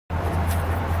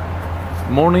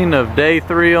Morning of day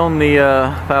 3 on the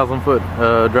 1,000-foot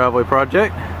driveway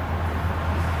project.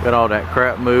 Got all that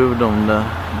crap moved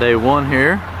on day 1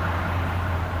 here.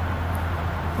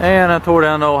 And I tore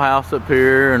down the old house up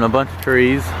here and a bunch of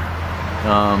trees.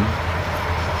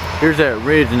 Here's that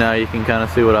ridge now. You can kind of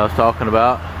see what I was talking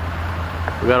about.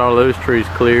 We got all those trees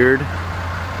cleared.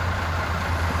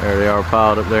 There they are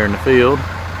piled up there in the field.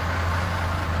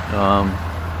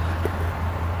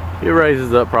 It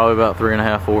raises up probably about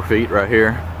 3.5–4 feet right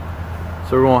here.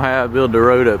 So we're gonna build the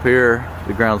road up here.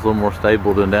 The ground's a little more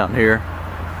stable than down here.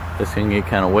 This can get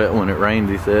kind of wet when it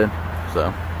rains, he said.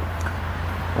 So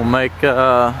we'll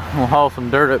haul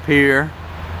some dirt up here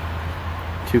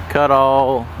to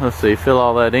fill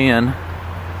all that in.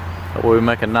 That way we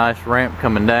make a nice ramp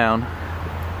coming down.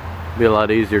 Be a lot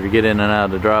easier to get in and out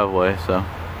of the driveway. So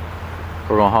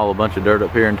we're gonna haul a bunch of dirt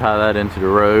up here and tie that into the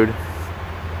road.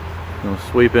 Gonna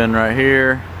sweep in right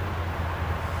here,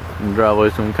 and the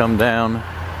driveway's gonna come down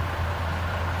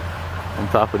on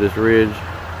top of this ridge.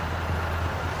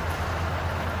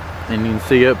 And you can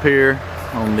see up here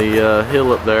on the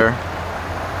hill up there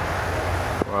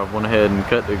where I went ahead and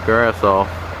cut the grass off.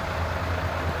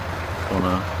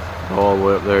 Gonna go all the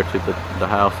way up there to the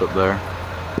house up there.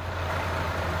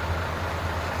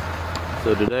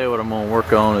 So today what I'm gonna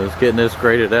work on is getting this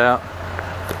graded out.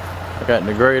 I got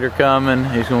the grader coming.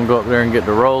 He's gonna go up there and get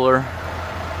the roller.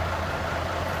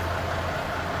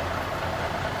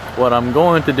 What I'm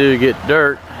going to do to get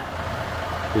dirt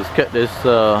is cut this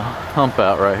hump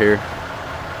out right here.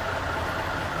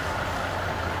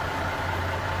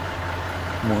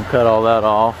 I'm gonna cut all that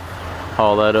off,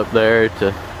 haul that up there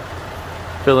to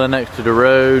fill in next to the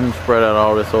road and spread out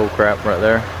all this old crap right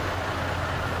there.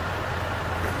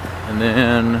 And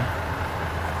then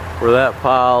where that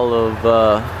pile of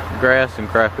grass and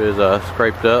crap is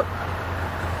scraped up,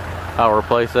 I'll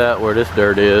replace that where this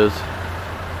dirt is.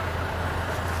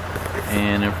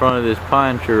 And in front of this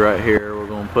pine tree right here, we're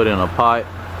going to put in a pipe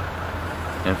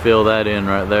and fill that in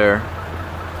right there,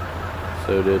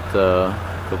 so that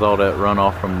with all that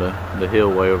runoff from the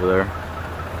hill way over there,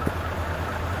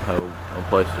 a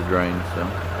place to drain. So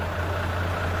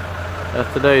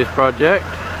that's today's project.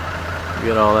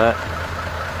 Get all that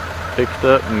fixed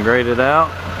up and graded out.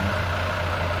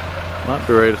 Might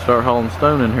be ready to start hauling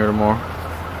stone in here tomorrow.